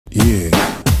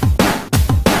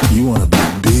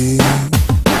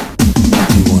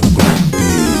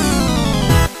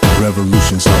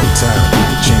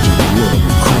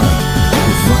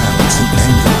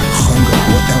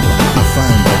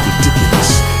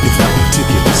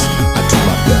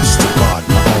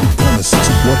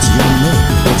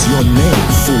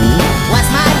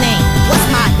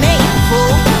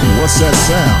that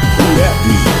sound? Who that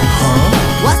be? Huh?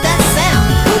 What's that sound?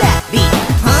 Who that be?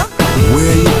 Huh?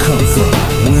 Where you come from?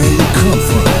 Where you come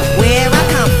from? Where I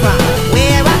come from?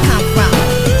 Where I come from?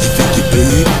 You think you're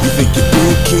big? You think you're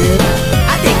big, kid?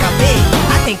 I think I'm big.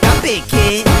 I think I'm big,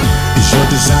 kid. Is your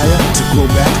desire to grow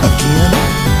back again?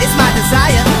 It's my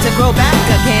desire to grow back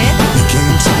again. You came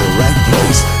to the right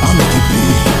place. I'll make you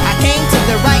big. I came to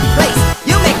the right place.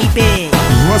 You make me big.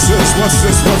 What's this? What's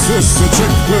this? What's this? A trick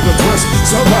with a twist.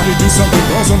 Somebody do something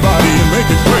on somebody and make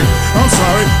it quick. I'm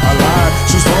sorry, I lied.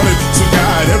 She started to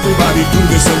guide everybody do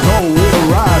this and go with a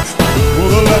ride. Pull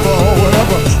the lever or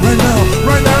whatever. Right now,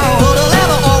 right now. Pull the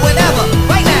lever or whatever.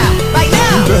 Right now, right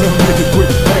now. You better make it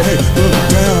quick. Hey, hey, look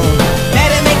down.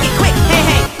 Better make it quick. Hey,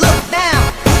 hey, look down.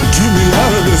 Get me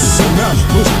out of this and now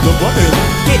push the button.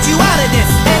 Get you out of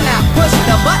this and now push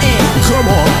the button. Come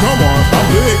on, I'm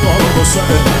big all of a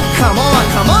sudden. Come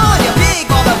on, you're big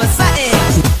all of a sudden.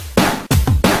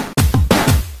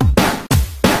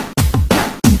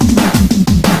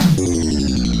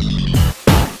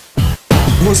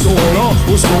 What's going on?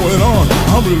 What's going on?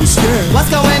 I'm really scared. What's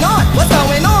going on? What's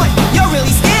going on? You're really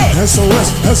scared.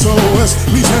 SOS, SOS,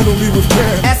 please handle me with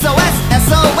care. SOS,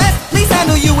 SOS, please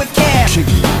handle you with care. Kick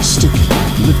it, stick it,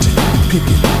 lift it, pick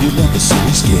it. You'll never see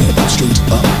me scared. I'm straight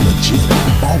up legit.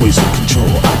 Always in control.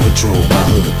 I patrol my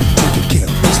hood. Taking care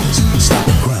of business. Stop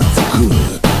the crime for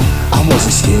good. I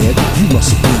wasn't scared. You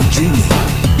must have been dreaming.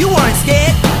 You weren't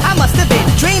scared. I must have been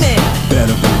dreaming.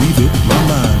 Better believe it. My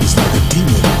mind is like a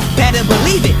demon. Better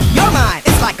believe it. Your mind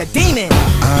is like a demon.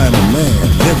 I'm a man.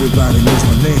 Everybody knows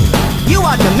my name. You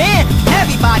are the man.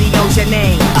 Everybody knows your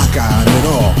name. I got it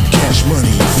all. Cash, money,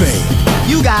 and fame.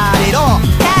 You got it all.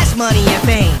 Cash, money, and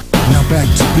fame. Now back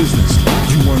to business.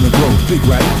 You wanna grow big,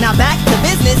 right? Now back to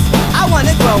business. I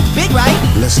wanna grow big, right?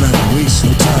 Let's not waste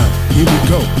no time. Here we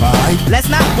go, alright? Let's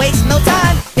not waste no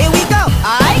time. Here we go,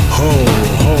 alright? Ho,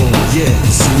 ho, yeah,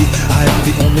 see, I am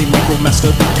the only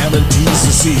micromaster that guarantees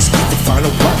to seize the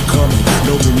final part coming,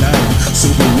 no denying.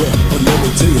 So beware, but